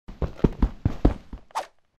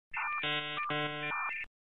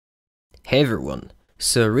Hey everyone!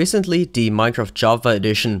 So recently the Minecraft Java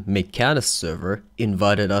edition Mechanists Server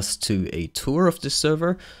invited us to a tour of the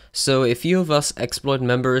server, so a few of us Xploit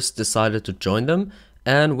members decided to join them,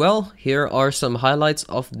 and well, here are some highlights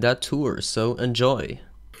of that tour, so enjoy!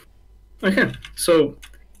 Okay, so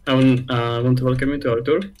I want to welcome you to our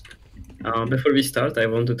tour. Before we start, I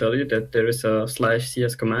want to tell you that there is a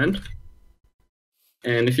 /cs command,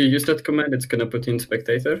 and if you use that command, it's gonna put you in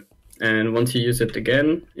spectator. And once you use it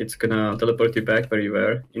again, it's gonna teleport you back where you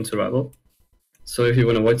were in survival. So if you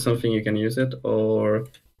want to watch something, you can use it, or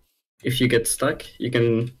if you get stuck, you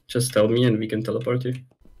can just tell me and we can teleport you.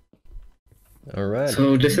 Alright.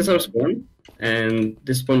 So this is our spawn, and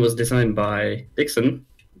this spawn was designed by Dixon,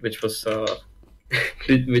 which was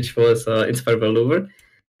inspired by Louver.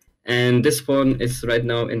 And this spawn is right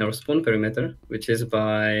now in our spawn perimeter, which is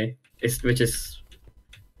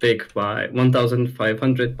big by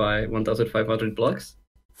 1,500 by 1,500 blocks.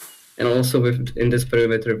 And also within this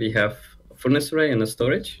perimeter, we have a furnace array and a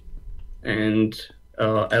storage. And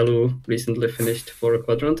Elu recently finished 4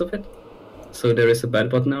 quadrants of it. So there is a bad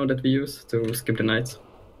bot now that we use to skip the nights.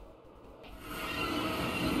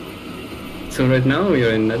 So right now we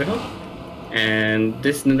are in Nether Hub. And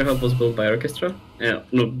this Nether Hub was built by Orchestra.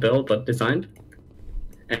 Not built, but designed.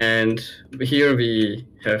 And here we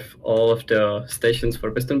have all of the stations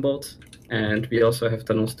for piston bolts, and we also have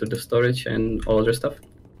tunnels to the storage and all other stuff.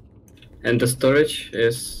 And the storage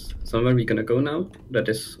is somewhere we're gonna go now. That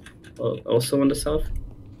is also on the south.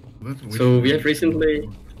 So we have recently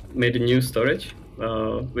made a new storage,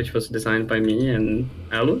 which was designed by me and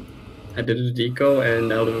Alu. I did the deco, and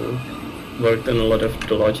Alu worked on a lot of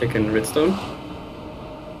the logic and redstone.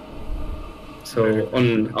 So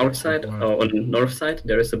on our side, on the north side,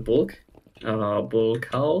 there is a bulk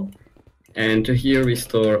hull, and here we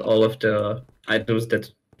store all of the items that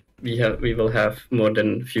we will have more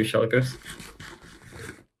than a few shulkers.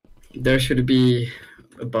 There should be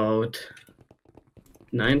about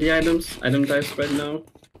 90 item types right now,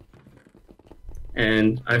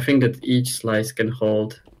 and I think that each slice can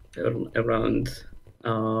hold around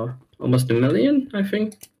almost 1 million. I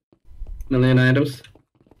think 1 million items.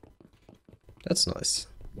 That's nice.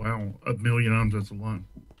 Wow, 1 million items, that's a lot.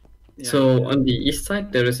 Yeah. So on the east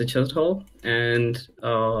side, there is a chest hall, and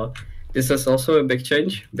this is also a big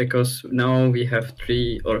change because now we have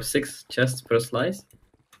 3 or 6 chests per slice.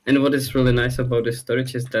 And what is really nice about this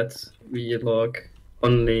storage is that we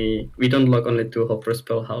don't log only 2 hoppers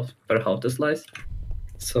per half the slice.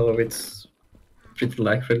 So it's pretty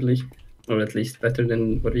lag friendly, or at least better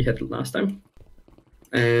than what we had last time.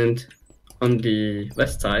 And on the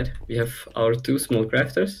west side, we have our 2 small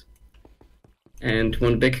crafters and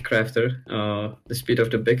 1 big crafter. The speed of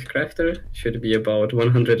the big crafter should be about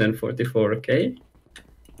 144k,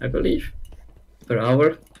 I believe, per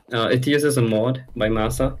hour. It uses a mod by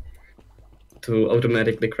Masa to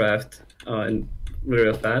automatically craft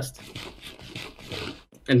real fast.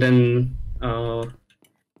 And then on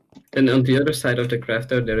the other side of the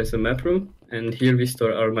crafter, there is a map room, and here we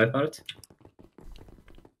store our map art.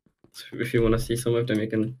 So if you want to see some of them, you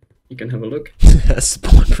can have a look.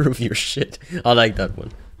 Spawn room your shit. I like that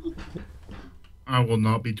one. I will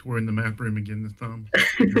not be touring the map room again this time.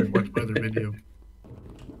 Watch my other video.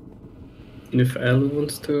 And if Alu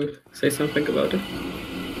wants to say something about it.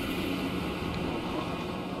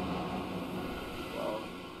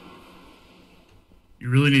 You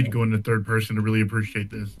really need to go into third person to really appreciate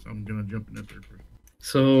this. So I'm gonna jump into third person.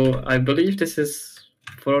 So I believe this is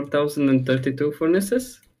 4,032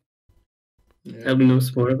 furnaces. Yeah. Alu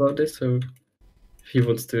knows more about this, so if he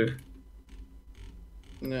wants to.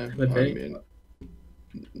 Yeah, I mean,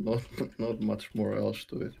 not much more else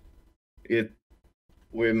to it.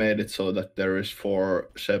 We made it so that there is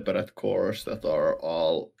 4 separate cores that are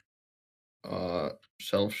all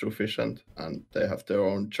self-sufficient, and they have their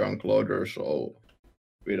own chunk loader, so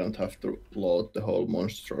we don't have to load the whole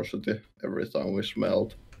monstrosity every time we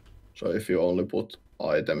smelt. So if you only put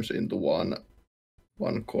items into one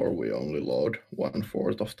core, we only load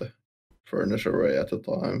 1/4 of the furnace array at a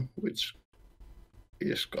time, which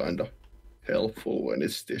is kind of helpful when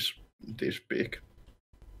it's this big.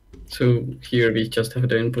 So here we just have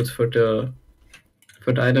the inputs for the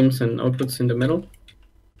items and outputs in the middle,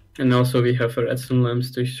 and also we have our redstone lamps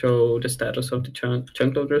to show the status of the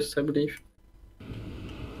chunk loaders, I believe.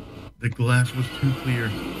 The glass was too clear.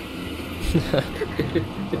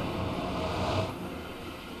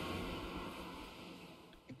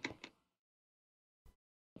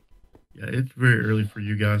 Yeah, it's very early for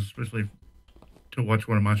you guys, especially to watch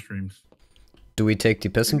one of my streams. Do we take the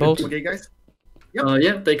piston bolt? Okay, guys. Yep.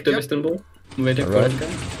 Yeah, take the piston bolt. I'm waiting for it.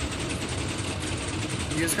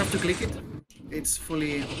 You just have to click it. It's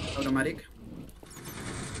fully automatic.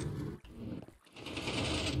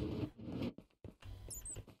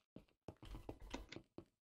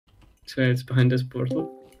 So it's behind this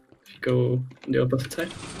portal. If you go on the opposite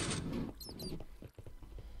side.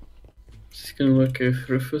 Just gonna look if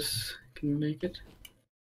Rufus can make it.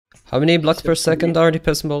 How many blocks per second are the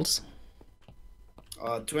piston bolts?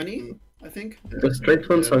 20, I think. The straight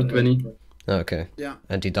ones are 20. Okay. Yeah.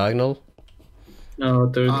 And the diagonal?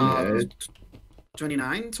 No, 30.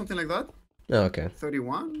 29, something like that. Okay.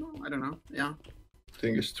 31, I don't know. Yeah. I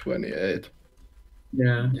think it's 28.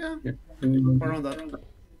 Yeah. Yeah. Around that.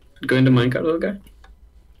 Go into minecart, little guy.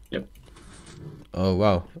 Yep. Oh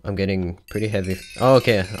wow, I'm getting pretty heavy. Oh,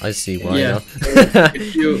 okay, I see why Yeah. now.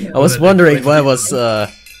 If you, I was wondering why I was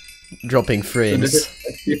dropping so this frames. is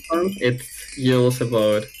XP farm. It yields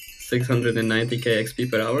about 690k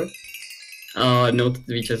XP per hour. Note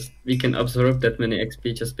that we can absorb that many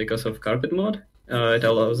XP just because of carpet mod. It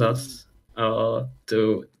allows us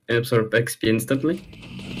to absorb XP instantly.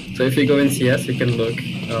 So if you go in CS, you can look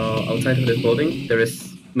outside of this building. There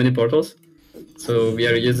is many portals. So we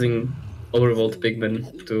are using overworld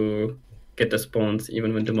pigmen to get the spawns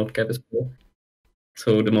even when the mob cap is full.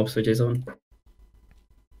 So the mob switch is on.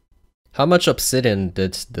 How much obsidian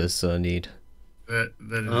did this need? That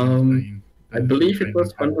is insane. I believe it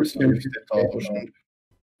was 150,000.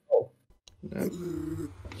 Oh. Yeah.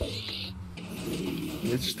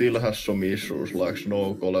 It still has some issues, like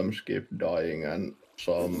snow golems keep dying and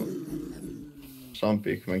some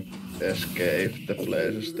pigmen escape the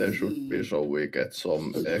places they should be, so we get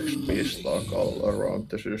some XP stuck all around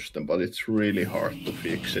the system, but it's really hard to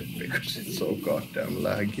fix it because it's so goddamn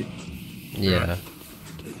laggy. Yeah.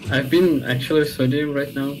 I've been actually studying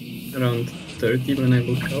right now, around 30 when I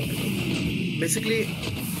look up. Basically,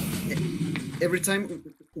 every time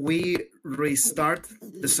we restart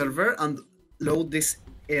the server and load this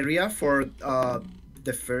area for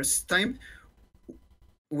the first time,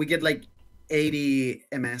 we get like 80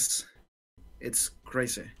 ms. It's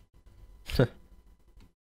crazy.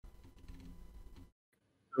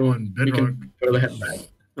 On You Bedrock, can further head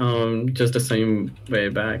back. Just the same way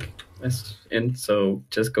back as in, so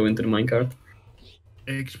just go into the minecart.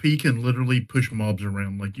 XP can literally push mobs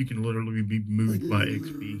around. Like, you can literally be moved by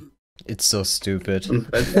XP. It's so stupid. On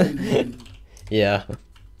Bedrock. Yeah.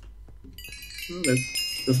 That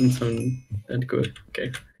doesn't sound that good.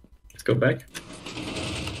 Okay, let's go back.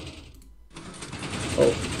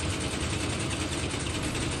 Oh,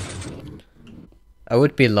 I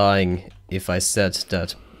would be lying if I said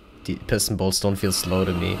that the piston bolts don't feel slow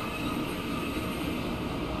to me.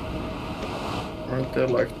 Aren't they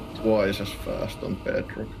like twice as fast on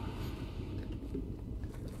Bedrock?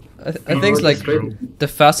 I think it's like straight. the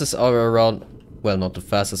fastest are around, well, not the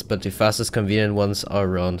fastest, but the fastest convenient ones are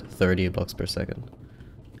around 30 blocks per second.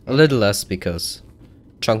 A little less because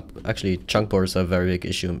chunk borders are a very big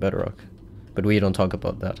issue in Bedrock, but we don't talk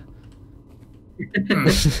about that.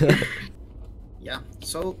 Yeah,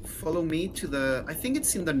 so follow me to the, I think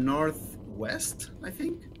it's in the northwest, I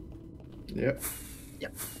think. Yeah. Yeah.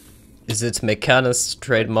 Is it Mechanists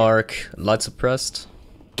trademark light suppressed?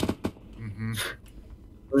 Mm-hmm.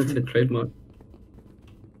 It's a trademark.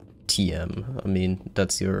 TM. I mean,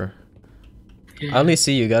 that's your... I only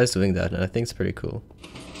see you guys doing that, and I think it's pretty cool.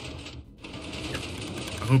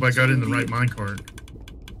 I hope I got in the right minecart.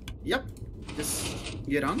 Yep, just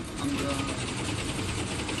get on and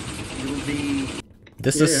you'll be...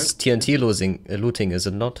 This Yeah. is TNT looting, is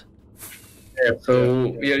it not? Yeah, so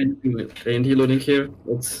we are using TNT loading here.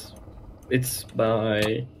 It's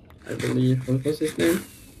by, I believe, what was his name?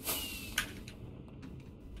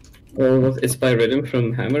 Well, it's by Rhythm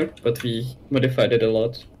from Hammer, but we modified it a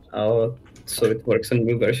lot so it works on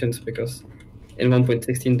new versions, because in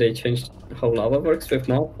 1.16 they changed how lava works with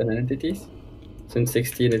mobs and entities. So in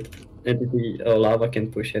 16 lava can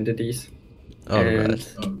push entities, and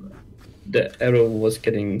Alright. the arrow was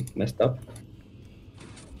getting messed up.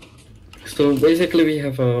 So basically we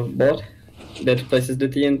have a bot that places the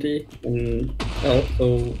TNT, and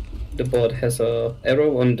also the bot has a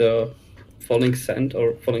arrow on the falling sand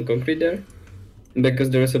or falling concrete there. And because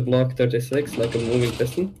there is a block 36, like a moving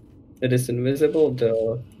piston, that is invisible,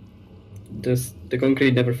 the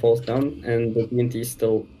concrete never falls down and the TNT is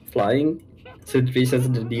still flying. So it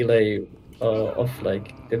resets the delay of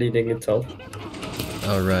like deleting itself.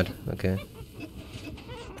 Alright, okay.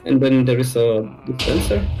 And then there is a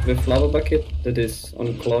dispenser with lava bucket that is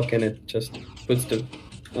on clock, and it just puts the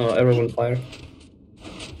arrow on fire.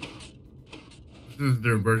 This is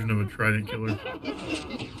their version of a trident killer.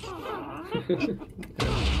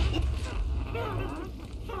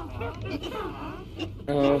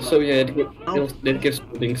 So yeah, it gives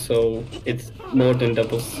building, so it's more than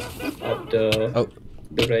doubles of the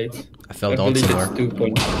rates. I fell I down believe somewhere. it's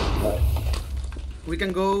 2.5. We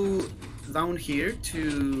can go down here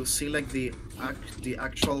to see like the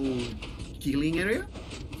actual killing area.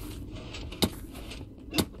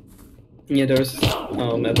 Yeah, there's a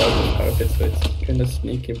lot of carpet, so it's kind of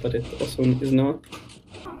sneaky, but it also is not.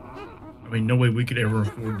 I mean, no way we could ever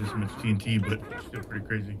afford this much TNT, but it's still pretty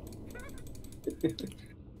crazy.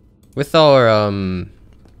 With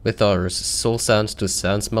our soul sand to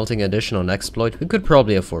sand smelting edition on Xploit, we could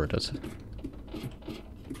probably afford it.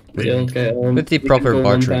 Yeah, okay. With the we can proper go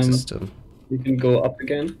one bartering time. system. You can go up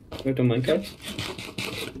again with the minecart.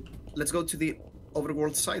 Let's go to the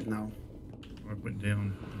overworld side now I went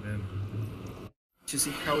down then. to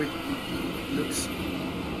see how it looks.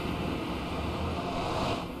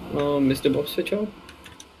 Mr. Bob switch on.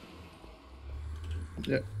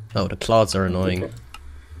 Yeah. Oh, the clouds are annoying. Okay.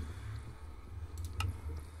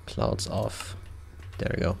 Clouds off.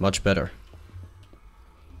 There we go. Much better.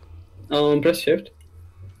 Press shift.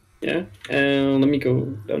 Yeah, and let me go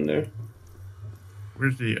down there.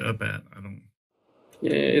 Where's the up at? I don't.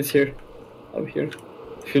 Yeah, it's here. Up here.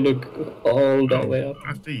 If you look all that way up.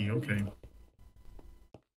 I see. Okay.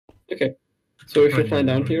 Okay. So if you fly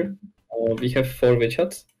down here, we have 4 witch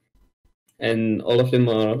huts. And all of them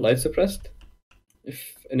are light suppressed. If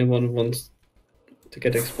anyone wants to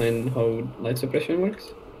get explained how light suppression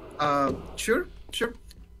works. Sure.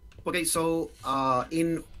 Okay, so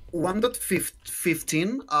in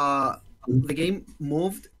 1.15, the game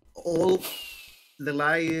moved all the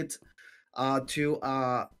light to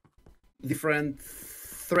a different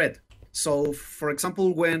thread. So, for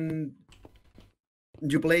example, when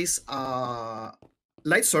you place a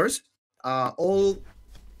light source, all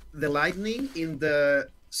the lightning in the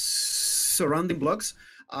surrounding blocks,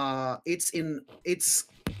 it's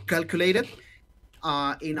calculated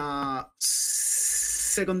in a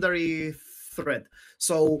secondary thread.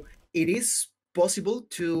 So it is possible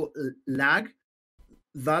to lag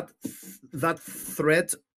that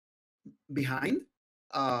thread behind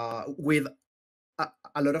with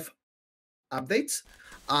a lot of updates,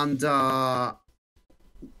 and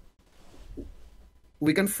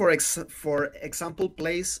we can, for example,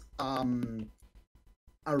 place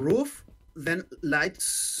a roof, then light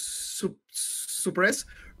suppress,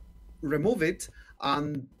 remove it,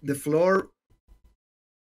 and the floor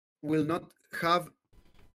will not have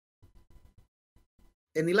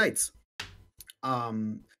any lights.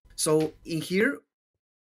 So in here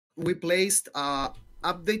we placed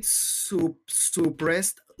update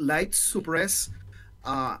suppressed, light suppress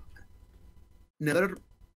nether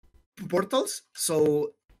portals,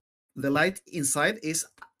 so the light inside is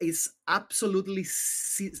absolutely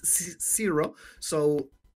zero, so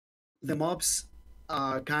the mobs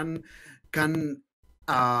can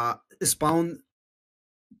spawn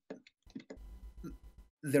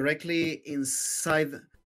directly inside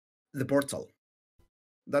the portal.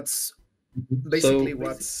 That's basically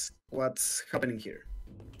what's happening here.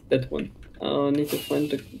 That one. Need to find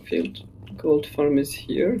the field. Gold farm is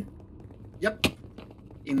here. Yep,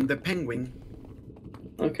 in the penguin.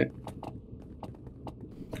 Okay.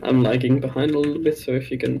 I'm lagging behind a little bit, so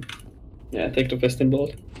if you can, take the western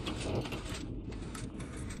board.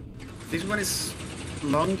 This one is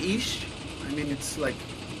long-ish. I mean, it's like,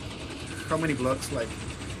 how many blocks? Like,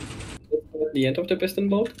 At the end of the western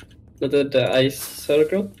board, the ice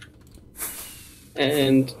circle,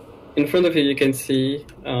 and in front of you can see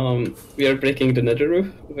we are breaking the nether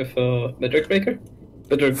roof with a Bedrock breaker.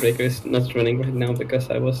 Bedrock breaker is not running right now because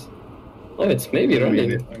I was. Oh, it's maybe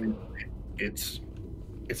running. I mean, it's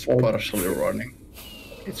partially running.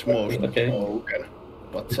 It's mostly broken,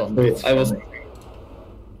 but some bits I was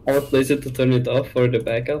lazy to turn it off for the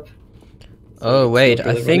backup. Oh wait,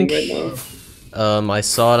 I really think running right I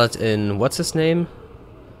saw that in what's his name?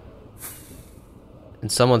 In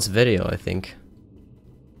someone's video, I think.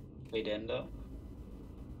 Ender?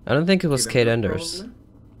 I don't think it was Kate Enders. probably?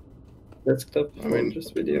 Desktop I mean,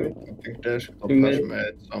 just video. I think Desktop You has made-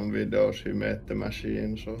 made some videos. He made the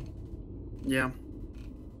machine, so Yeah.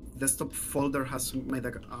 Desktop folder has made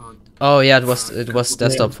a. Oh yeah, it was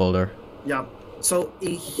desktop folder. Yeah. So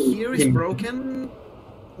here is broken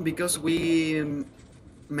because we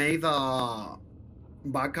made a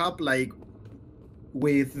backup like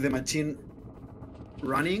with the machine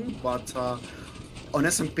running, but on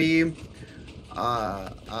SMP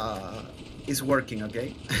is working.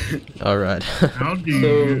 Okay. All right. How do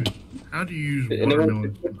you use anyone-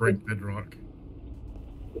 watermelon to break bedrock?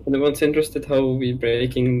 anyone's interested how we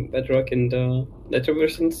breaking Bedrock in the later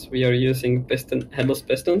versions, we are using headless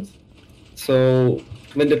pistons. So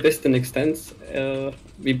when the piston extends,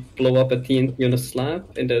 we blow up a TNT on a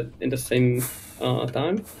slab in the same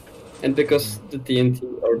time, and because the TNT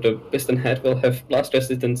or the piston head will have blast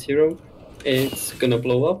resistance 0, it's gonna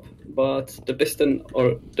blow up, but the piston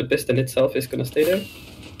itself is gonna stay there.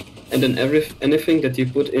 And then anything that you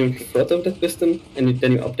put in front of that piston, and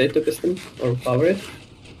then you update the piston or power it,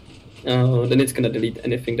 then it's gonna delete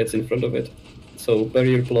anything that's in front of it. So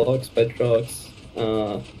barrier blocks, bedrocks,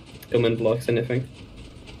 command blocks, anything.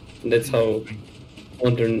 And that's how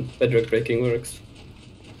modern bedrock breaking works.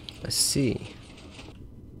 I see.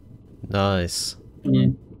 Nice. Yeah.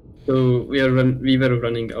 So we were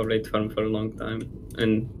running our raid farm for a long time,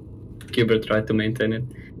 and Cuber tried to maintain it.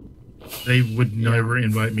 They would never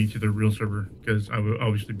invite me to their real server because I would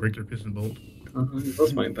obviously break their piston bolt. It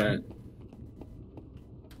was my bad.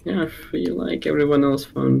 Yeah, I feel like everyone else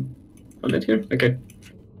found it here. Okay.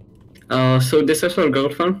 So this is our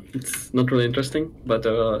gold farm. It's not really interesting, but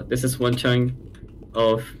this is one chunk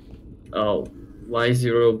of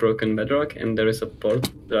Y0 broken bedrock, and there is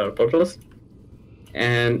there are portals,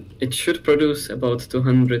 and it should produce about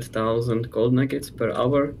 200,000 gold nuggets per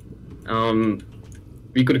hour.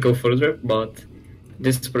 We could go further, but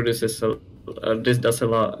this produces this does a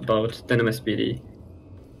lot about 10 MSPD.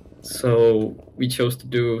 So we chose to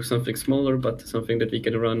do something smaller, but something that we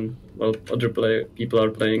can run while other people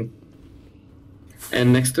are playing.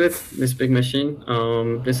 And next to it, this big machine,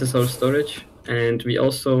 this is our storage, and we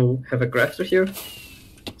also have a crafter here.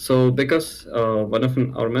 So because one of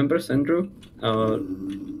our members, Andrew,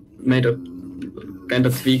 made a kind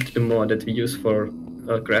of tweaked the mod that we use for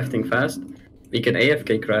crafting fast, we can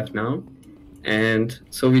AFK craft now, and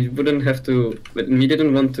so we wouldn't have to. We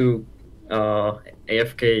didn't want to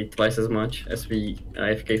AFK twice as much as we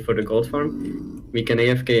AFK for the gold farm. We can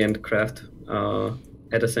AFK and craft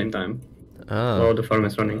at the same time while the farm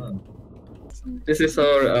is running. This is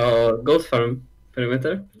our gold farm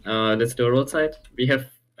perimeter. That's the roadside. We have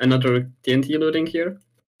another TNT loading here.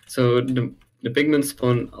 So the pigments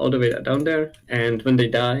spawn all the way down there, and when they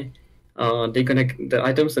die, they connect the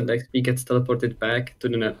items, and the XP gets teleported back to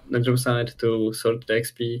the nether side to sort the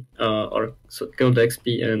XP, or kill the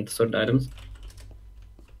XP and sort the items.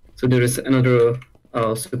 So there is another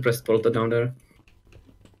suppressed portal down there.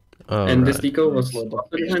 And this deco was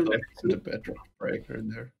behind the bedrock breaker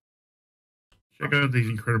there. Check out these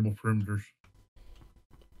incredible perimeters.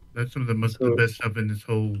 That's some of the best stuff in this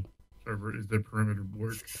whole server is the perimeter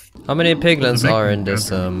board. How many piglins are in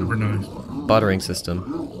this nice. buttering system?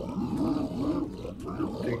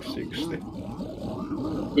 I think 60.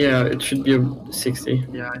 Yeah, it should be 60.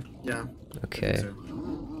 Yeah. Okay. So,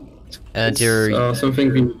 And It's, you're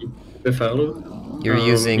something we need with Alu. you're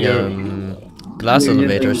using glass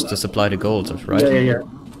elevators to supply the gold, right? Yeah.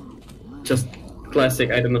 Just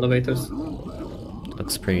classic item elevators.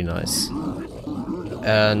 Looks pretty nice.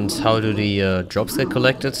 And how do the drops get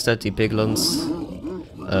collected that the piglins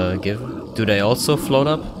give? Do they also float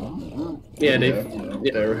up? Yeah,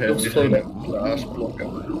 They're heavy glass blocker.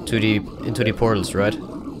 Into the portals, right?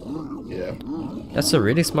 Yeah. That's a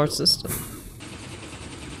really smart system.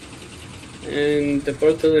 And the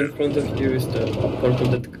portal in front of you is the portal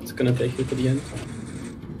that's gonna take you to the end.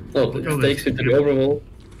 Oh, it takes you to the overwall.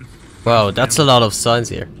 Wow, that's a lot of signs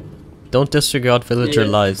here. Don't disregard villager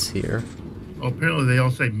lives here. Oh, apparently they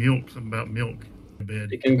all say milk, something about milk.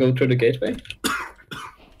 You can go through the gateway.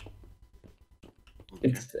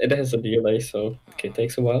 It has a delay, so it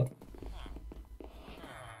takes a while.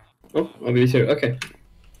 Oh, I'll be here. Okay.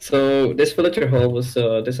 So this villager hall was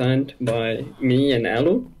designed by me and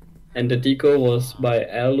Alu, and the deco was by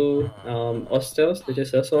Alu, Ostos, which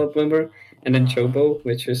is also a member, and then Chobo,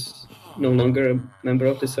 which is no longer a member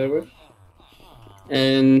of the server.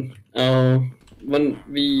 And when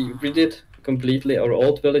we redid completely our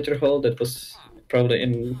old villager hall that was probably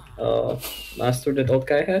in last tour that old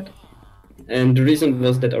guy had. And the reason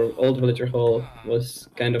was that our old villager hall was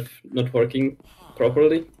kind of not working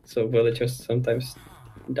properly, so villagers sometimes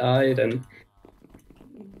died and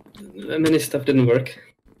many stuff didn't work.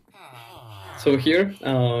 So here,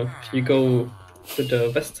 if you go to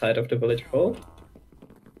the west side of the villager hall,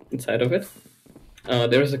 inside of it,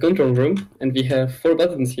 there is a control room, and we have 4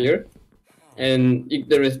 buttons here, and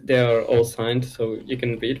they are all signed, so you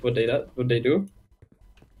can read what they do.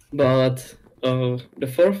 But the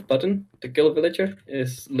 4th button, the kill villager,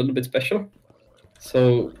 is a little bit special.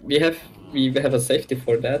 So we have a safety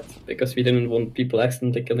for that because we didn't want people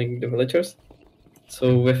accidentally killing the villagers.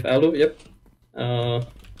 So with Alu,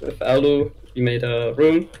 we made a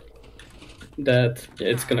room that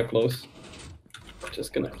it's gonna close.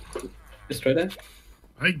 Just gonna destroy that.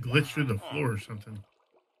 I glitched through the floor or something.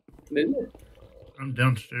 Did you? I'm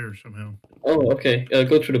downstairs somehow. Oh, okay.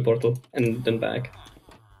 Go through the portal and then back.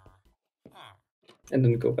 And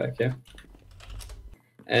then go back, yeah.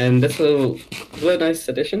 And that's a really nice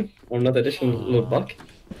addition, or not addition, little bug.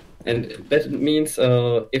 And that means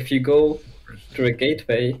if you go through a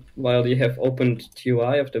gateway while you have opened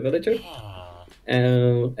TUI of the villager,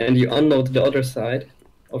 and you unload the other side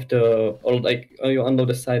of the, or you unload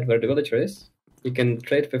the side where the villager is, you can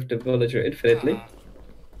trade with the villager infinitely,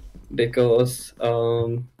 because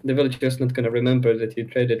the villager is not gonna remember that you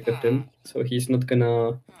traded with him, so he's not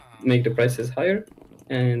gonna make the prices higher,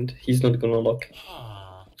 and he's not gonna lock.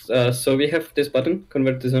 So we have this button,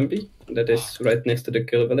 convert to zombie, that is right next to the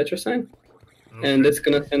kill villager sign, and it's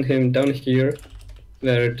gonna send him down here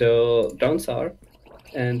where the drones are,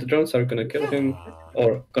 and the drones are gonna kill him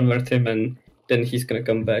or convert him, and then he's gonna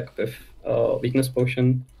come back with weakness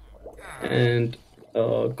potion and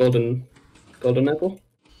golden apple.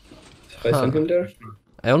 If I send him there.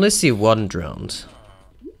 I only see one drowned.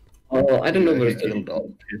 Oh, I don't know where He it's killed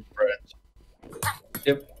all his friends.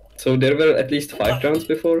 Yep. So there were at least 5 drowns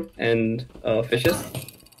before, and fishes,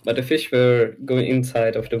 but the fish were going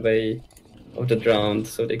inside of the way of the drowned,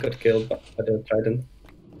 so they got killed by the trident.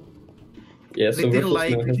 Yeah, They so didn't Rufus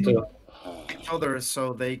like now has to. each other,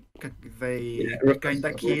 so they Rufus-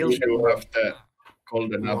 kinda killed. We do have the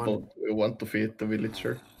golden One. apple. We want to feed the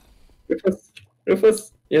villager.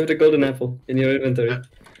 Rufus, you have the golden apple in your inventory.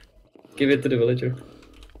 Give it to the villager.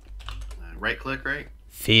 Right click, right?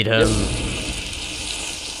 Feed him.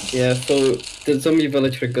 Yeah, so the zombie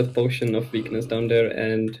villager got potion of weakness down there,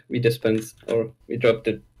 and we dispensed, or we dropped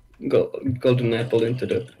the golden apple into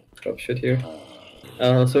the drop chute here.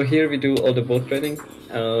 So here we do all the boat trading.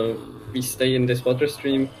 We stay in this water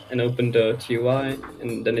stream and open the TUI,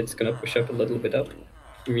 and then it's gonna push up a little bit up.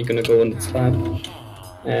 We're gonna go on the slab,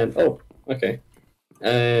 and oh, okay.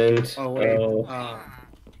 And Oh wait,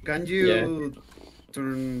 can you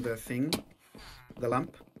turn the thing, the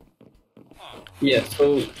lamp? yeah,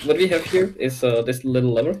 so what we have here is this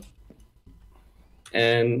little lever,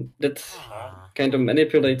 and that kind of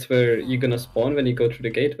manipulates where you're gonna spawn when you go through the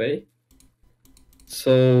gateway.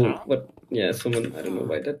 So what? Yeah, someone, I don't know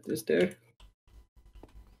why that is there.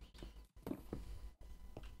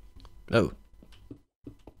 Oh.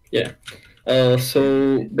 Yeah.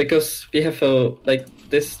 So because we have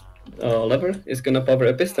this lever is gonna power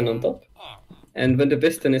a piston on top, and when the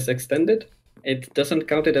piston is extended, it doesn't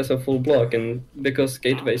count it as a full block, and because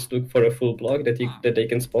gateways look for a full block that they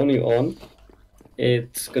can spawn you on,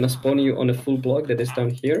 it's gonna spawn you on a full block that is down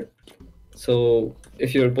here. So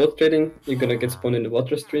if you're boat trading, you're gonna get spawned in the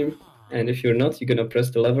water stream, and if you're not, you're gonna press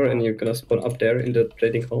the lever and you're gonna spawn up there in the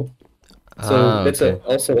trading hall. So that's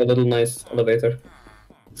also a little nice elevator.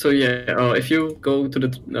 So yeah, if you go to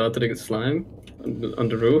the slime on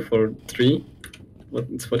the roof or tree,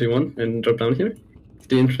 it's what you want, and drop down here,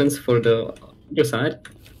 the entrance for the other side.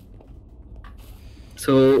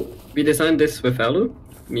 So we designed this with Alu,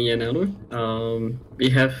 me and Alu. We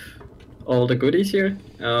have all the goodies here.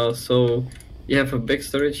 So we have a big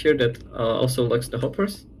storage here that also locks the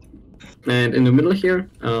hoppers. And in the middle here,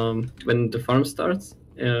 when the farm starts,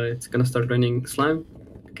 it's gonna start raining slime.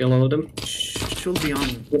 Kill all of them. Should be on.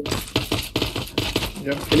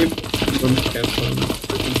 Yeah. Can you cap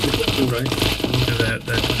right? Look at that.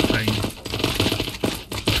 That's insane.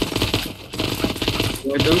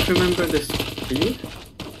 I don't remember this speed.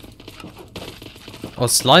 Oh,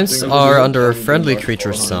 slimes are under friendly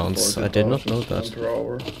creature sounds. I did not know that. Per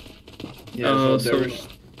hour. Yeah, so so- there's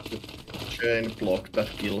the chain block that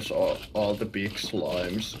kills all the big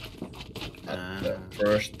slimes at the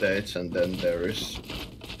first stage, and then there is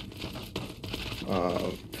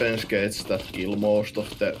fence gates that kill most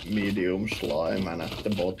of the medium slime, and at the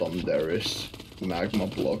bottom there is magma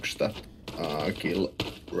blocks that kill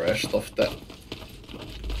rest of the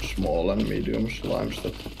small and medium slimes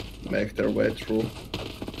that make their way through.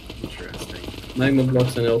 Interesting. Magma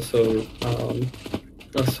blocks, and also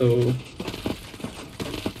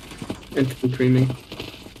entity cramming.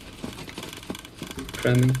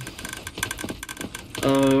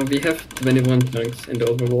 We have 21 chunks in the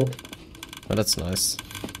overworld. Oh, that's nice.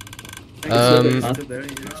 There,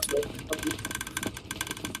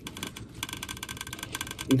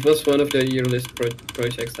 It was one of the year list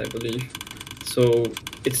projects, I believe. So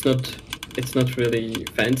it's not really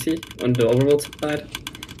fancy on the overworld side,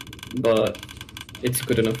 but it's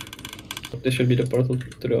good enough. This should be the portal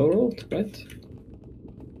to the overworld, right?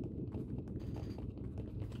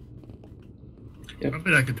 I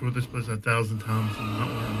bet I could tour this place 1,000 times and not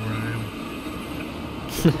learn where I am.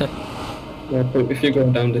 Yeah, so if you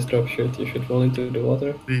go down this drop chute, you should fall into the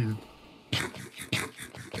water. Please.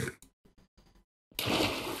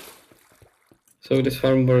 So this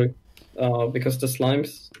farm works because the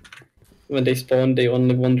slimes, when they spawn, they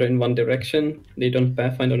only wander in one direction. They don't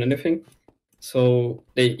pathfind on anything. So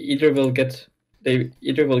they either will get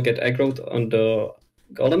aggroed on the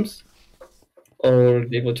golems, or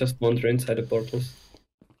they will just wander inside the portals.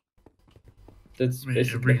 That's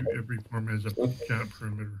basically every farm has a giant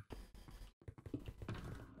perimeter.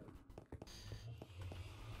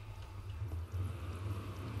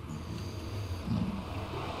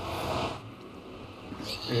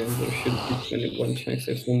 And there should be 21 chance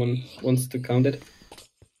if someone wants to count it.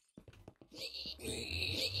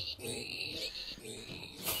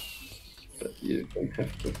 But you don't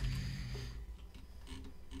have to.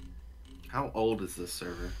 How old is this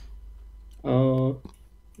server?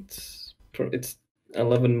 It's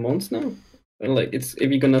 11 months now. Like if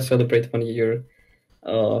you're gonna celebrate 1 year,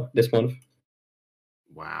 this month.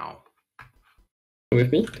 Wow.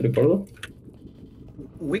 With me to the portal.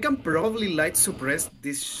 We can probably light suppress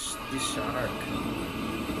this shark.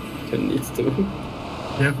 It needs to.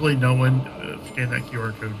 Definitely no one scan that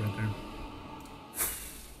QR code right there.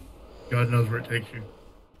 God knows where it takes you.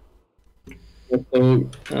 So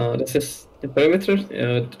this is the perimeter.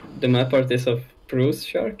 The map art is of Bruce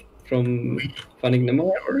Shark from Finding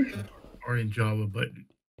Nemo. Or in Java, but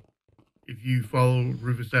if you follow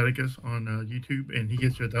RufusAtticus on YouTube and he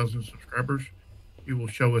gets to 1,000 subscribers, he will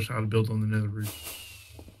show us how to build on the nether roof.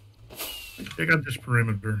 Check out this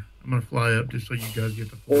perimeter. I'm gonna fly up just so you guys get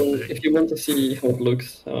the full thing. If you want to see how it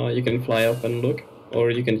looks, you can fly up and look,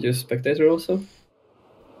 or you can use spectator also.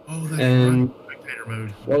 Oh, that's right. Spectator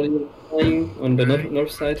mode. While you're flying on the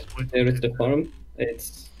north side, there is the farm.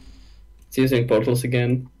 It's using portals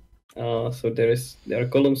again. So there are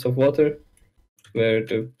columns of water where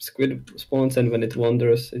the squid spawns, and when it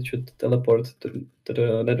wanders, it should teleport to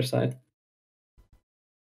the other side.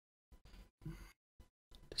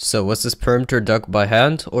 So was this perimeter dug by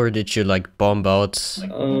hand, or did you like bomb out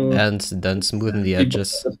and then smoothen the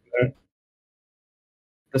edges?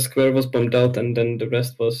 The square was bombed out, and then the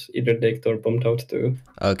rest was either digged or bombed out too.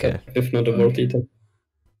 Okay. If not a world eater.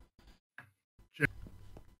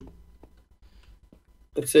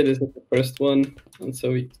 Let's say this is the first one, and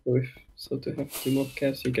so to have 2 mob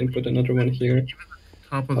caps, you can put another one here.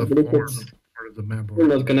 Top of the farm, part of the map. It's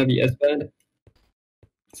not gonna be as bad,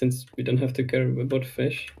 since we don't have to care about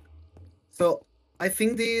fish. So I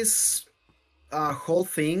think this whole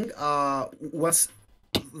thing was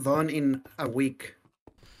done in a week.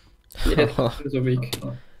 Yeah, it was a week.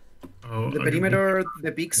 Oh, The perimeter,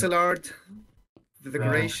 the pixel art, the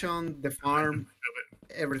decoration, the farm,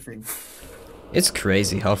 everything. It's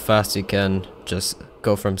crazy how fast you can just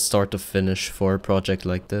go from start to finish for a project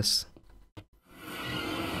like this.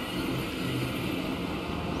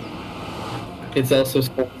 It's also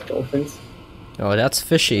small dolphins. Oh, that's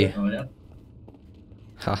fishy.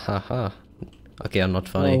 Ha ha ha. Okay, I'm not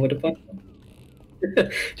funny. Oh, what about?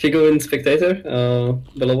 If you go in spectator,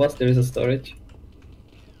 below us there is a storage.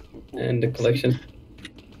 And the collection.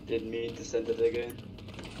 Didn't mean to send it again.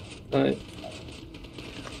 Alright.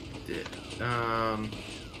 Wow.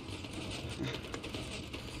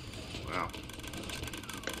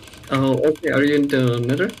 Oh, okay, are you in the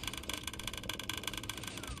nether?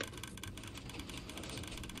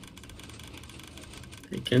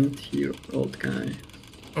 I can't hear old guy.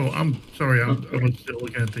 Oh, I'm sorry. I was still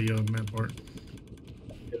looking at the map art.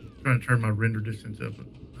 Trying to turn my render distance up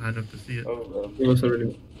high enough to see it. Oh, It was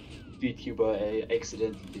already. VTuber, I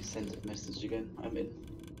accidentally sent a message again. I'm in.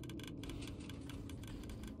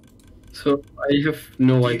 So I have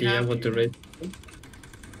no Do you idea have- what the rate.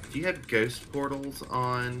 Do you have ghost portals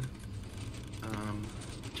on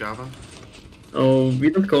Java? Oh, we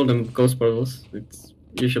don't call them ghost portals. It's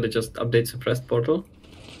usually just update suppressed portal.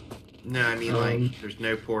 No, I mean like there's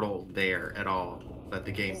no portal there at all, but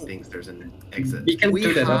the game thinks there's an exit. We can't We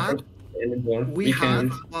do that had- anymore. We had,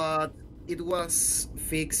 can't. but it was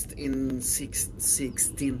fixed in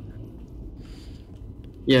 16.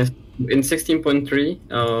 Yes, in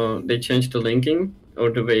 16.3, they changed the linking or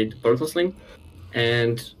the way the portals link,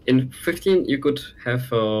 and in 15 you could have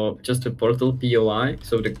just a portal POI,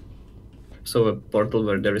 so a portal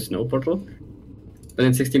where there is no portal. But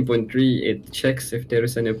in 16.3, it checks if there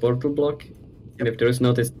is any portal block, and if there is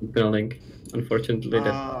not, it's gonna link. Unfortunately,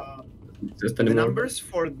 that's just The anymore. numbers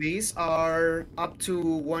for these are up to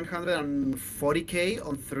 140k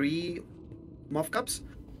on 3 mob caps,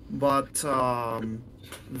 but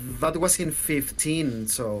that was in 15,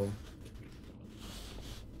 so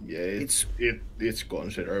Yeah, it's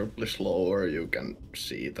considerably slower. You can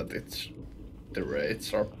see that the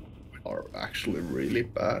rates are actually really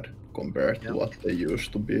bad compared to what they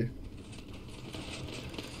used to be.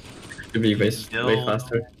 To be way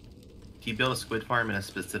faster. Can you build a squid farm in a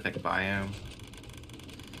specific biome?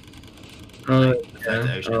 Yeah.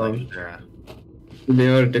 The ocean, like Terra.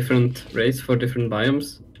 There are different rates for different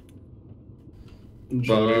biomes. So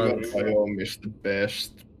But River biome is the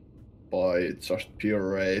best by just pure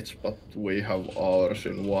rates, but we have ours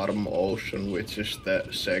in warm ocean, which is the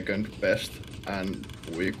second best, and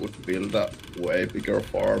we could build a way bigger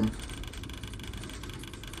farm.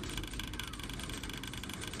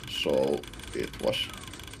 So it was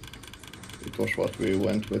what we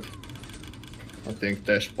went with. I think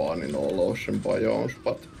they spawn in all ocean biomes,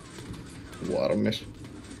 but warm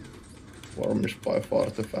is by far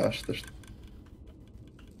the fastest.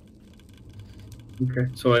 okay,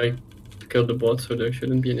 so I killed the bot, so there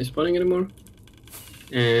shouldn't be any spawning anymore.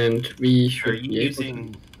 And we should Are you be able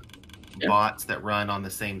using bots that run on the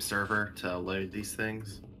same server to load these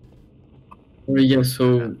things? Yeah,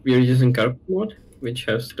 so we are using Carp mod, which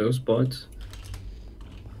has those bots.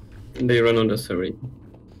 And they run on the server.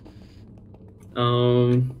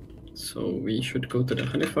 So we should go to the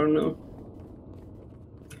honey farm now.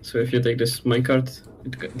 So if you take this minecart,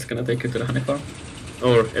 it's gonna take you to the honey farm,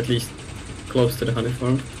 or at least close to the honey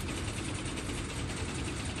farm.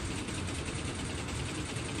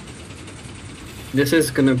 This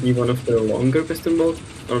is gonna be one of the longer piston bolts,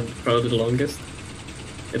 or probably the longest.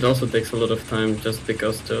 It also takes a lot of time just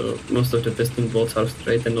because most of the piston bolts are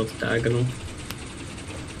straight and not diagonal.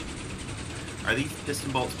 Are these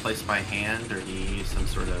piston bolts placed by hand, or do you use some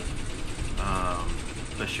sort of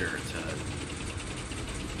pusher to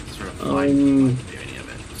sort of blind do any of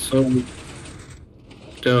it? So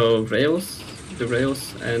the rails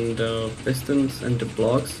and the pistons and the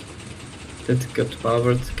blocks that get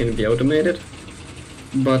powered can be automated,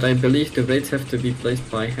 but I believe the rails have to be placed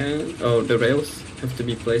by hand, or the rails have to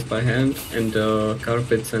be placed by hand, and the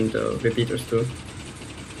carpets and the repeaters too.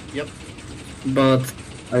 Yep. But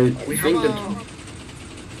We think have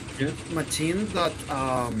that a machine that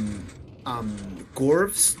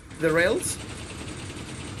curves the rails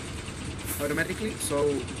automatically. So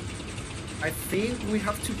I think we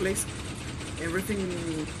have to place everything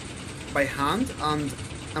by hand, and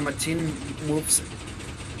a machine moves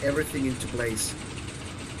everything into place.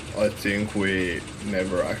 I think we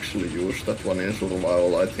never actually use that one in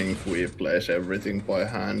survival. I think we place everything by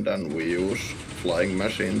hand and we use flying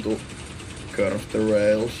machine to curve the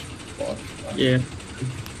rails. But yeah.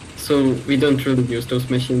 So we don't really use those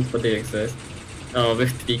machines, but they exist.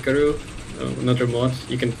 With Kairyu, another mod,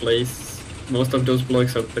 you can place most of those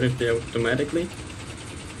blocks out pretty automatically.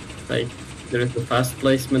 Like there is the fast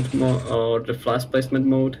placement mode or the flash placement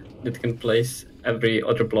mode that can place every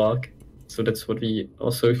other block. So that's what we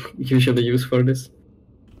also usually use for this.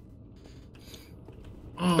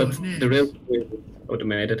 Oh, But nice. the real is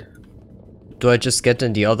automated. Do I just get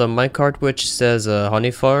in the other minecart which says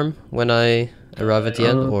honey farm when I arrive at the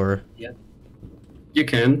end, or? You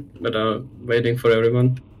can, but waiting for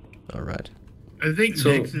everyone. Alright. I think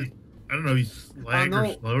So- Nix is, I don't know, he's lag or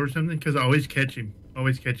no. slow or something, because I always catch him.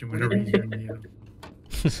 Whenever he's in the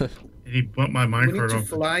and he bumped my We need minecart to off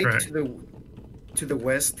the fly track. to the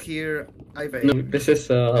west here, Ajvej. No,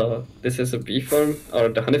 this is a bee farm or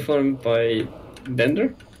the honey farm by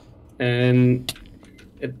Dender, and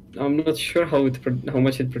I'm not sure how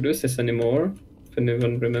much it produces anymore, if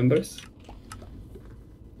anyone remembers.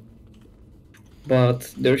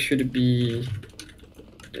 But there should be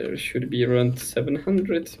around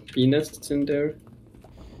 700 bee nests in there.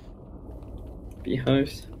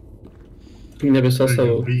 Beehives. And there is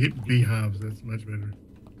also beehives. That's much better.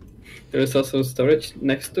 there is also storage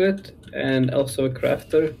next to it, and also a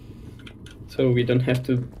crafter, so we don't have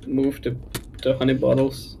to move the honey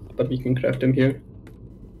bottles, but we can craft them here.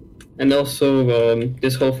 And also,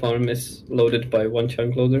 this whole farm is loaded by one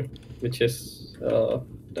chunk loader, which is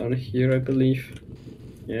down here, I believe.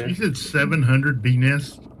 Yeah. You said 700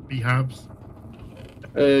 beehives.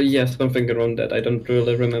 Yeah, something around that. I don't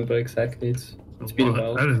really remember exactly. It's been a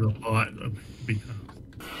while. That is a lot of beehives.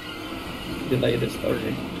 The latest,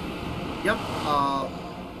 okay. Yep.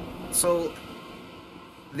 So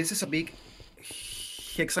this is a big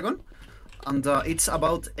hexagon, and it's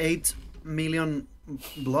about 8 million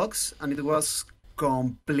blocks, and it was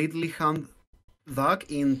completely hand dug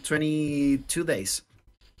in 22 days.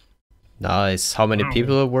 Nice. How many Wow.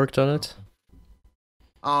 people have worked on it?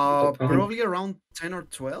 Probably around 10 or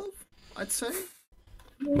 12, I'd say.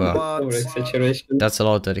 Wow. But Over exaggeration. That's a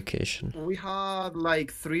lot of dedication. we had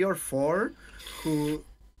like 3 or 4 who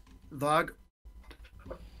dog,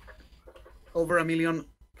 over 1 million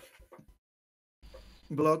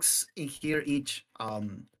blocks in here each.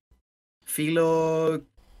 Philo,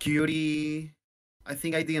 Cutie, I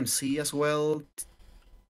think IDMC as well,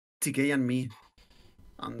 TK and me.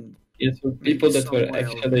 And Yeah, so people maybe that were someone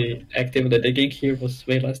else. actually active in the digging here was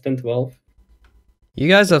way less than 12. You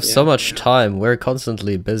guys have so Yeah. much time. We're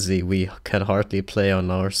constantly busy. We can hardly play on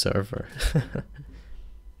our server.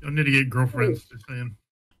 You'll need to get girlfriends. Just saying.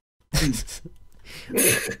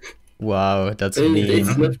 Wow, that's It's mean.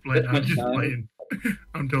 not I'm just playing. that I'm much just time. playing.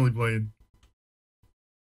 I'm totally playing.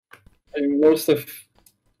 I mean,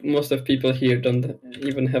 most of people here don't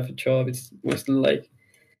even have a job. It's mostly like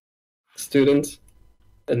students.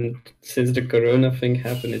 And since the corona thing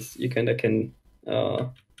happened, you kind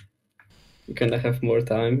of have more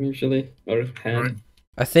time usually, or hand. Right.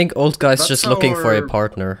 I think old guy's That's just looking for a our-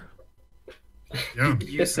 partner. Yeah.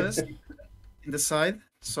 Uses in the side.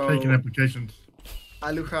 So Taking applications.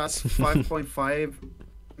 Alu has 5.5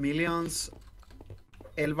 millions.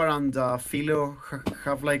 Elvar and Philo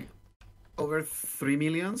have like over 3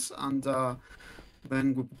 millions, and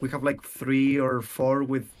then we have like 3 or 4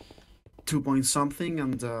 with 2 point something,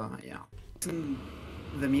 and yeah, it's in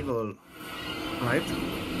the middle, right?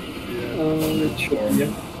 Sure,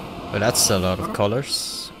 yeah. Oh, that's a lot of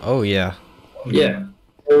colors. Oh, yeah. Yeah.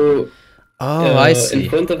 So, Oh, I in see.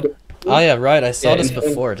 front of the Oh, yeah, right. I saw Yeah, this in front-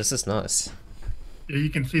 before. This is nice. Yeah, you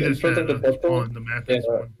can see in this front of the bottle, on the map. there This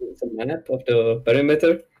one. is a map of the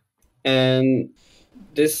perimeter, and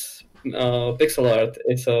this pixel art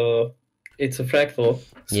it's a fractal.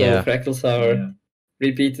 So Yeah. fractals are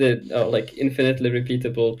repeated, like infinitely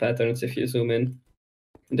repeatable patterns if you zoom in.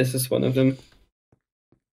 This is one of them.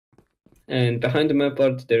 And behind the map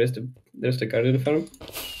art there's the garden farm.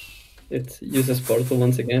 It uses portal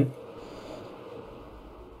once again.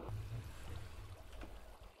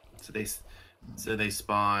 So they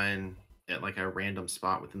spawn at like a random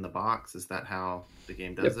spot within the box. Is that how the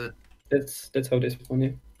game does it? That's how they spawn, yeah.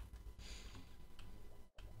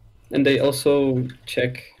 And they also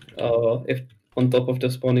check if on top of the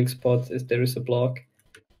spawning spot there is a block.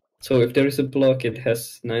 So if there is a block, it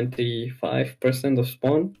has 95% of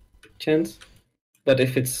spawn chance. But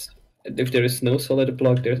if there is no solid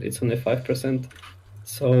block, it's only 5%.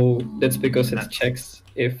 So that's because it checks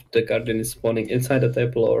if the garden is spawning inside a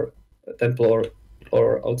temple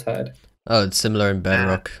or outside. Oh, it's similar in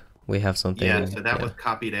Bedrock. We have something. Yeah, so that yeah. was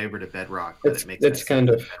copied over to Bedrock, but That's it makes that's sense kind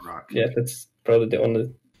to of Bedrock yeah. That's probably the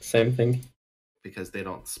only same thing. because they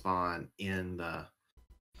don't spawn in the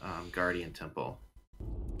Guardian Temple.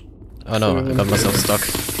 Oh no, I got myself stuck.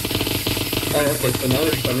 Oh, okay. So now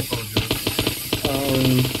it's funny.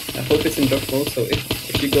 I hope it's in drop mode. So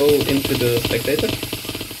if you go into the spectator,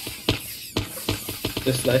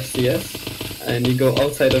 just like CS, and you go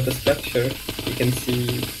outside of the structure, you can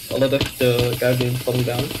see a lot of the guardian falling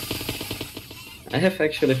down. I have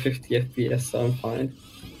actually 50 FPS, so I'm fine.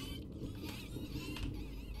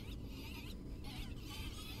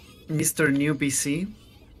 Mr. New PC.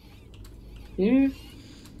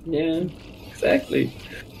 Yeah, exactly.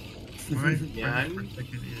 Yeah,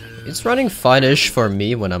 It's running fine-ish for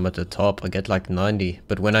me when I'm at the top. I get like 90,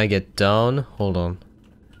 but when I get down, hold on.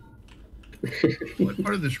 What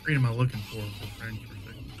part of the screen am I looking for?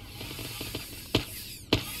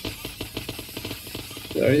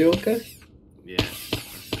 Are you okay? yeah.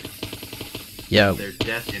 Yeah, Their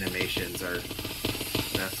death animations are.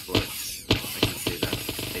 That's what's. I can see that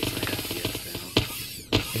takes my FPS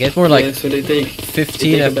down. I get more like Yeah, so they take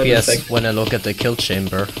 15 they take about a FPS second. when I look at the kill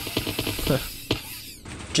chamber.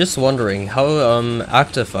 Just wondering, how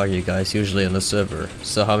active are you guys usually on the server?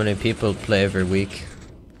 So how many people play every week?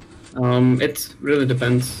 It really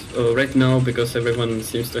depends. Right now, because everyone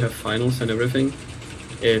seems to have finals and everything,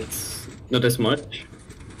 it's not as much.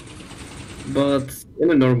 But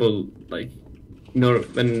in a normal, like,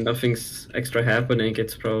 when nothing's extra happening,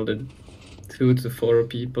 it's probably 2 to 4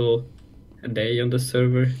 people a day on the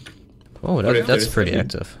server. Oh, Or if that's there's pretty any-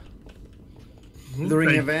 active. During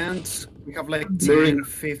Okay. events, we have like 10, During-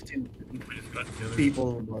 15 We just got together.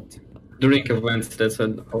 people, but During events, that's a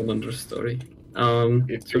whole other story.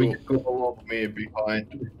 If So we you can go- follow me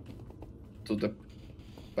behind to the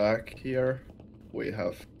back here, we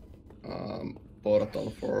have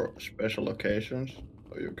portal for special occasions,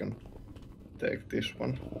 so you can take this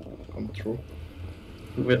one, come through.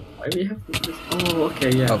 why we have this? Oh,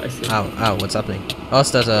 okay, yeah, Oh, I see. ow, what's happening? Oh,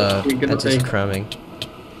 is that We're gonna anti take- cramming?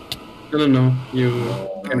 No, you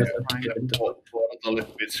no, kind of you're have to fine. get into Portal is a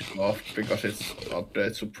bit scuffed because it's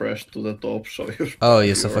update suppressed to the top, so you. Oh, you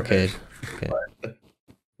your suffocate. head.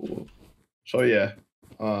 So yeah,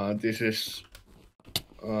 this is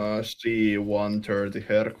C-130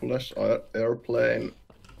 Hercules airplane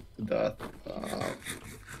that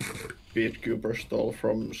Beatcuber stole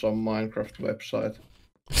from some Minecraft website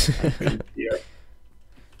and built here.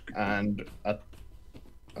 And at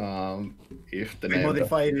if the We name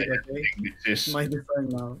modified it, okay? this is My design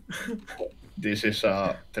now. this is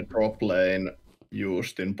the drop lane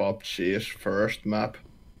used in PUBG's first map,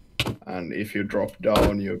 and if you drop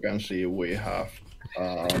down, you can see we have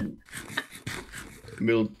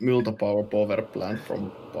multi-power power plant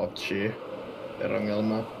from PUBG Erangel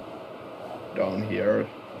map down here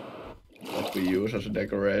that we use as a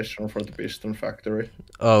decoration for the piston factory.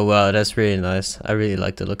 Oh wow, that's really nice. I really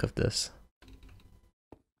like the look of this.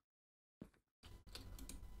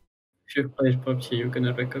 If you've played PUBG, you're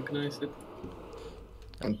gonna recognize it.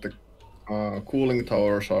 And the cooling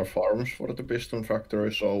towers are farms for the piston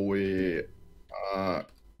factory, so we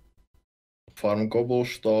farm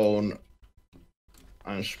cobblestone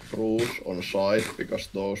and spruce on site, because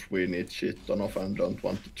those we need shit ton of and don't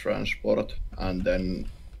want to transport. And then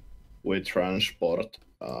we transport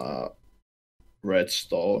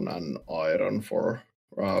redstone and iron from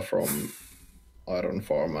iron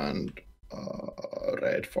farm and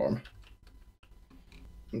raid farm.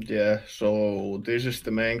 Yeah, so this is the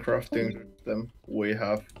main crafting system. We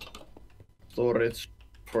have storage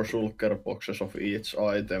for shulker boxes of each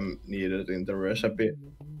item needed in the recipe.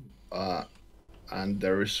 And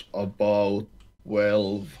there is about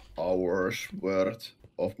 12 hours worth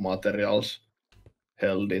of materials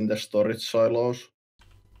held in the storage silos.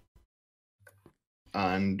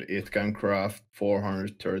 And it can craft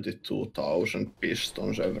 432,000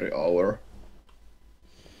 pistons every hour.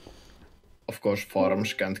 Of course,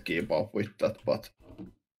 farms can't keep up with that, but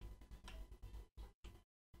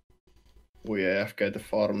we AFK the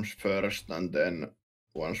farms first, and then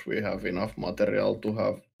once we have enough material to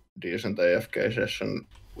have decent AFK session,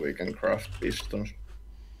 we can craft pistons.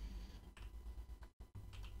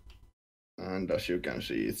 And as you can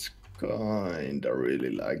see, it's kinda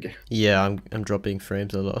really laggy. Yeah, I'm dropping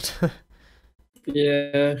frames a lot.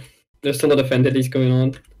 Yeah, there's a lot of entities going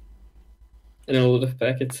on. And a lot of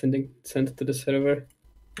packets sent to the server.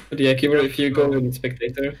 But yeah, Keeper, if you go in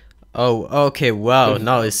spectator. Oh, okay, wow,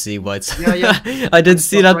 now I see why it's... Yeah. I didn't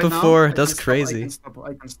see that Right now. before, I that's can crazy. stop.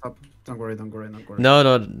 I can stop. Don't worry.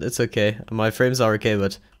 No, it's okay. My frames are okay,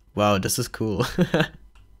 but wow, this is cool.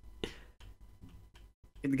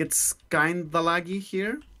 It gets kinda laggy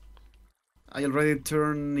here. I already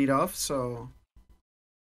turned it off, so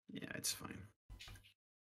yeah, it's fine.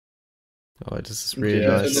 Oh, this is really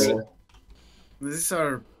Yeah, nice. so This is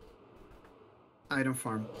our item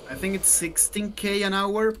farm. I think it's 16k an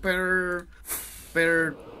hour per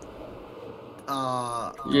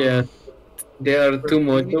Yeah, there are two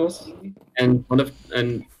modules, and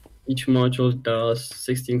each module does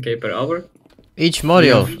 16k per hour. Each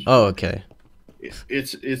module? Oh, okay. it's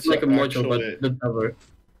Like a module, actually, but the cover.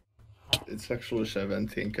 it's actually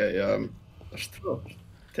 17k. Just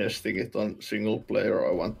testing it on single player.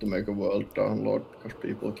 I want to make a world download because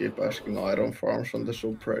people keep asking iron farms on the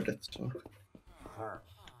subreddit.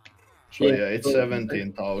 So yeah, it's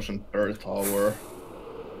 17,000 per tower.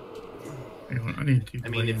 I need to. I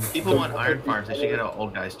mean, if people want iron farms, they should get an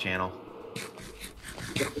old guy's channel.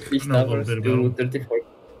 Each know a tower little bit do about 34.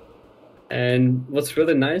 And what's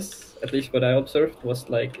really nice, at least what I observed, was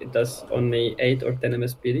like it does only 8 or 10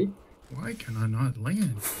 MSPD. Why can I not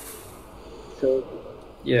land? So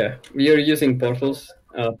yeah, we are using portals.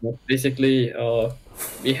 Basically,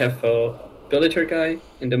 we have a villager guy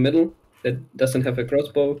in the middle that doesn't have a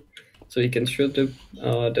crossbow, so he can shoot the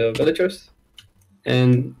villagers.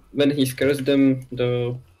 And when he scares them,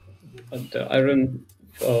 the iron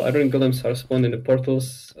golems are spawned in the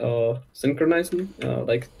portals, synchronizing,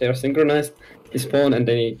 like they are synchronized. They spawn and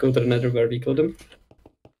they go to the nether where we kill them.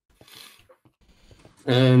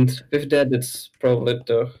 And with that, it's probably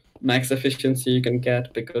the max efficiency you can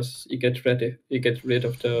get, because you get rid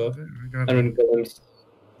of the iron golems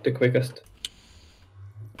the quickest.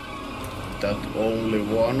 That only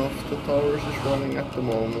one of the towers is running at the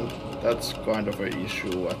moment. That's kind of an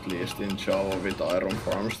issue, at least in Java with iron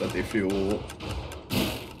farms, that if you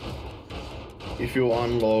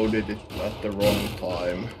unloaded it at the wrong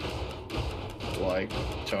time, like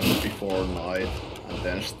just before night, and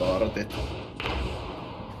then started it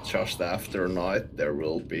just after night, there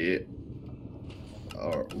will be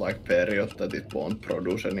like period that it won't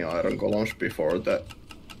produce any iron columns before the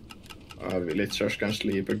villagers can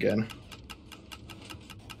sleep again.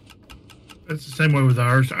 That's the same way with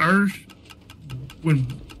ours. Ours, when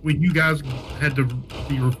you guys had the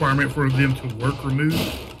requirement for them to work remove,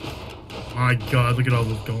 my God, look at all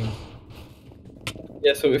those golems.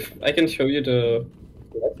 Yeah, so if I can show you the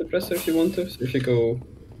light suppressor if you want to. So if you go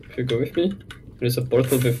with me, there's a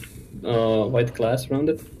portal with white glass around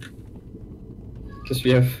it. Because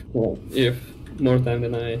you have more time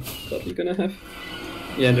than I thought you're gonna have.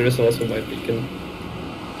 Yeah, there is also white beacon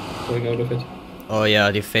going out of it. Oh yeah,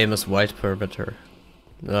 the famous white perimeter.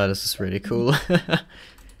 Oh, this is really cool. It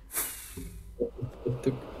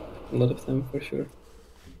took a lot of time for sure.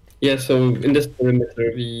 Yeah, so in this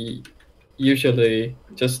perimeter we usually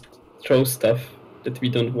just throw stuff that we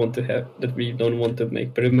don't want to have, that we don't want to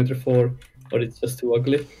make perimeter for, or it's just too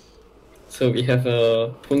ugly. So we have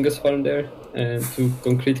a fungus farm there and 2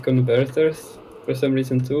 concrete converters for some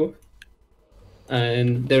reason too.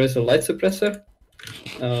 And there is a light suppressor,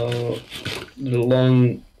 the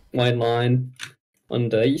long white line on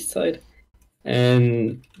the east side.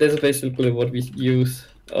 And that's basically what we use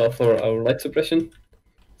for our light suppression.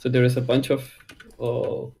 So there is a bunch of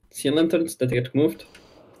sea lanterns that get moved.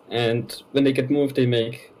 And when they get moved, they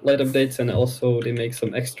make light updates, and also they make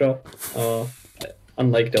some extra,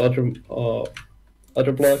 unlike the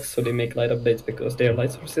other blocks. So they make light updates because they are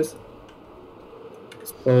light sources.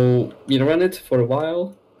 So we run it for a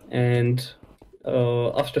while, and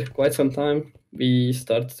after quite some time, we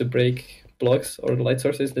start to break blocks or light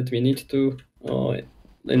sources that we need to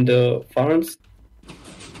in the farms.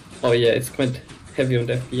 Oh yeah, it's quite heavy on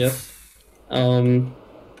the FPS.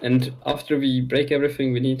 And after we break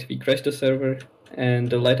everything we need, we crash the server, and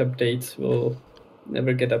the light updates will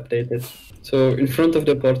never get updated. So in front of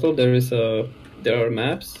the portal there are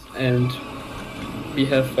maps, and we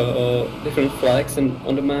have different flags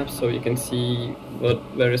on the map, so you can see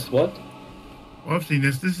where is what. Well, I've seen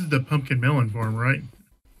this. This is the pumpkin melon farm, right?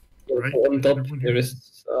 Right. On top there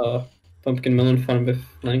is pumpkin melon farm with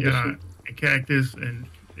language. Yeah, a cactus and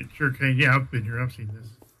sugar cane. Yeah, I've been here. I've seen this.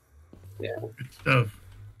 Yeah. Good stuff.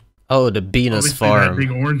 Oh, the Venus Obviously, farm. that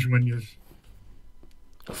big orange one is.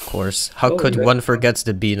 Of course. How Oh, could yeah. one forget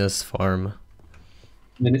the Venus farm?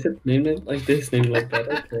 And is it named like this, named like that?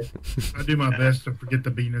 Okay. I do my best to forget the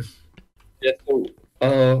Venus. Yeah, so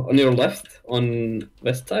on your left, on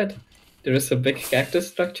west side, there is a big cactus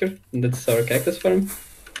structure, and that's our cactus farm.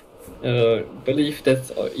 Believe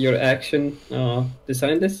that your action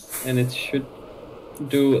designed this, and it should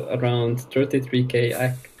do around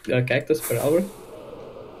 33k cactus per hour.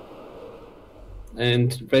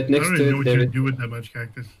 And right I next don't to even know it, what there you is... do with that much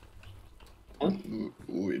cactus.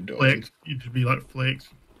 We don't. Flex. You just be like flex.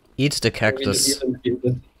 Eat the We cactus. don't use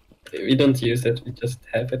it. We don't use it, we just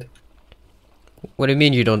have it. What do you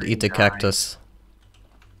mean you don't eat the Die. cactus?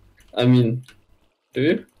 I mean, do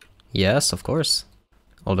you? Yes, of course.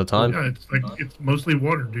 All the time. Yeah, it's like it's mostly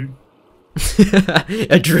water, dude.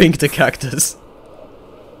 I drink the cactus.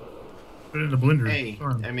 Put it in the blender. Hey,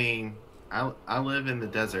 Farm. I mean, I live in the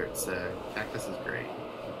desert, so cactus is great.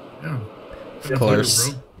 Yeah. Of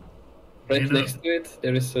course. Bro. Right And, next to it,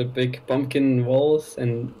 there is a big pumpkin walls,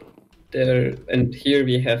 and here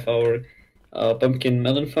we have our pumpkin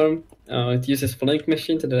melon farm. It uses flank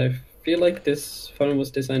machines, and I feel like this farm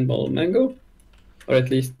was designed by Mango, or at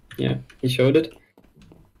least, yeah, he showed it.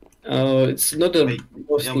 It's not the Wait,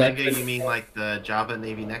 most Omega, likely. you mean like the Java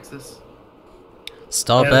navynexus?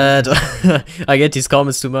 Stop Yeah. it. I get these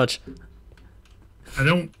comments too much. I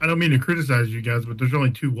don't mean to criticize you guys, but there's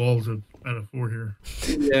only 2 walls out of 4 here.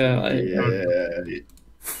 Yeah, Yeah, it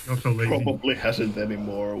Y'all so lazy. probably hasn't any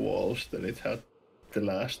more walls than it had the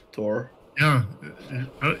last tour. Yeah.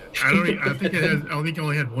 I think it has. I think it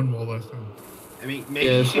only had 1 wall last time. I mean, maybe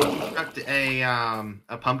Yeah, you should so- construct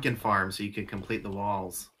a pumpkin farm so you could complete the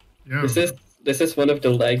walls. Yeah. this is one of the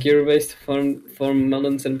laggier ways to farm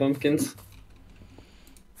melons and pumpkins,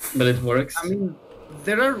 but it works. I mean,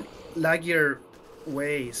 there are laggier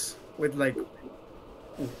ways with like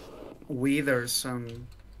withers and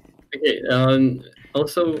Okay,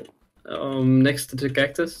 also, next to the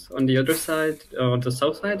cactus, on the other side, on the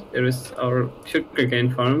south side, there is our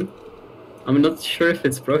sugarcane farm. I'm not sure if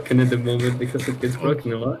it's broken at the moment because it gets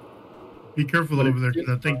broken a lot. Be careful But over there, it-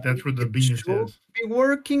 because I think that's where the it Venus should is. be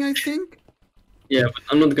working, I think. Yeah, but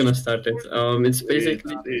I'm not gonna start it. It's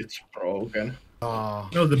basically It's broken.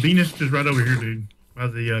 No, the Venus is right over here, dude, by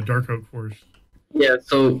the Dark Oak Forest. yeah.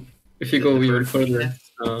 So if you Is it go the even first further, Venus?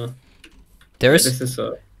 There's this is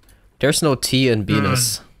there's no T in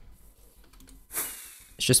Venus.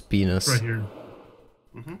 It's just Venus. It's right here.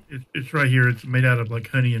 Mhm. It's right here. It's made out of like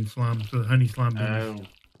honey and slime. So honey slime. Venus.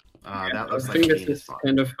 That I looks like think this Venus is farm.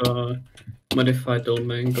 kind of modified old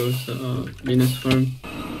mangoes Venus farm.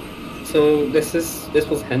 So this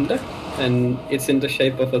was Henda, and it's in the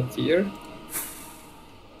shape of a tear.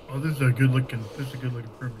 Oh, this is a good looking. This is a good looking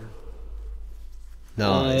perimeter.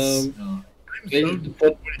 Nice. they,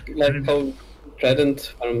 what, like how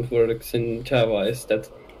Trident farm works in Java is that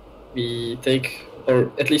we take,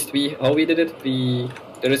 or at least how we did it,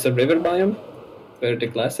 there is a river biome where the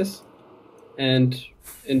glass is, and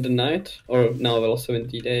in the night, or now also in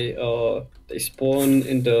the day, they spawn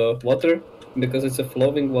in the water. Because it's a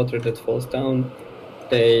flowing water that falls down,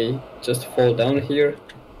 they just fall down here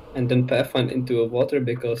and then pathfind into a water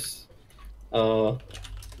because down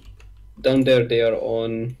there they are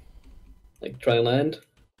on like dry land.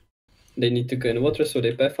 They need to go in water, so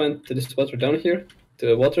they pathfind to this water down here,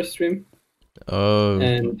 to a water stream. Oh.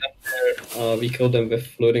 And after we kill them with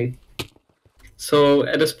floating. So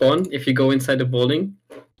at the spawn, if you go inside the building,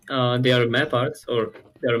 there are map arts, or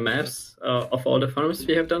there are maps of all the farms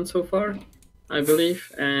we have done so far, I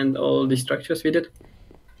believe, and all the structures we did.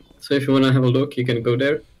 So if you want to have a look, you can go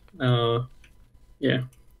there. Yeah,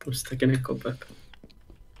 I'm stuck in a cobweb.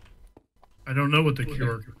 I don't know what the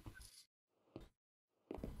QR code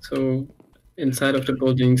is. So inside of the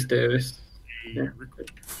buildings, there is. Yeah,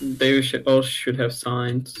 they all should have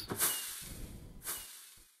signs.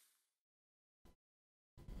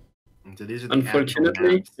 So these are the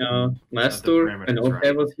Unfortunately, last tour when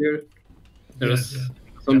Oldguy was here, there was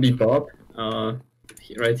Zombie Bob,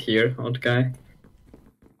 right here, Oldguy.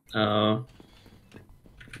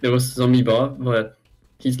 There was Zombie Bob, but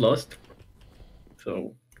he's lost.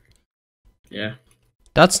 So, yeah.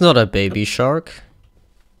 That's not a baby shark.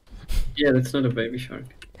 Yeah, that's not a baby shark.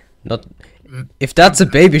 Not. If that's a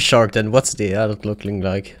baby shark, then what's the adult looking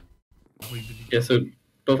like? Yeah, so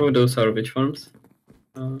both of those are witch farms.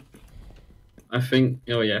 I think.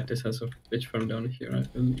 Oh yeah, this has a witch farm down here, I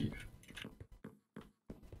believe.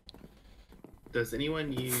 Does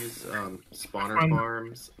anyone use spawner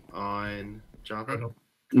farms on Java?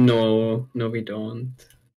 No, we don't.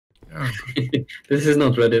 Yeah. This is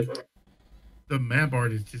not Reddit. The map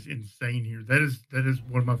art is just insane here. That is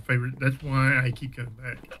one of my favorite. That's why I keep coming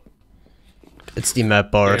back. It's the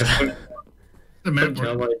map art. Yeah, The map for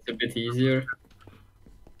Java, art. it's a bit easier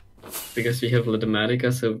because we have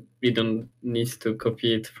Lithematica, so we don't need to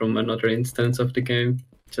copy it from another instance of the game.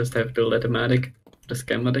 Just have the Lithematic, the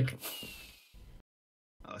schematic.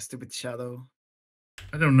 Oh, stupid shadow.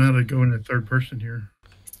 I don't know how to go in the third person here.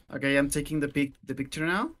 Okay, I'm taking the picture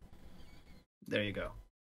now. There you go.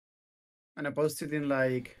 And I posted in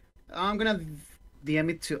like, I'm gonna DM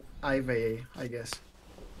it to Ajvej, I guess.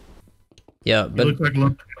 Yeah, You but look like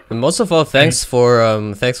lump. most of all, thanks for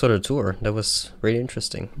the tour. That was really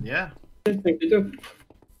interesting. Yeah. Thank you.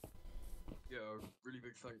 Yeah, really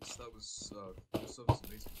big thanks. That was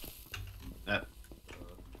amazing. Yeah,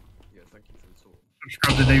 thank you for the tour.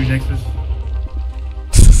 Subscribe to navynexus.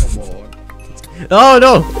 Come on. Oh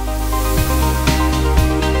no!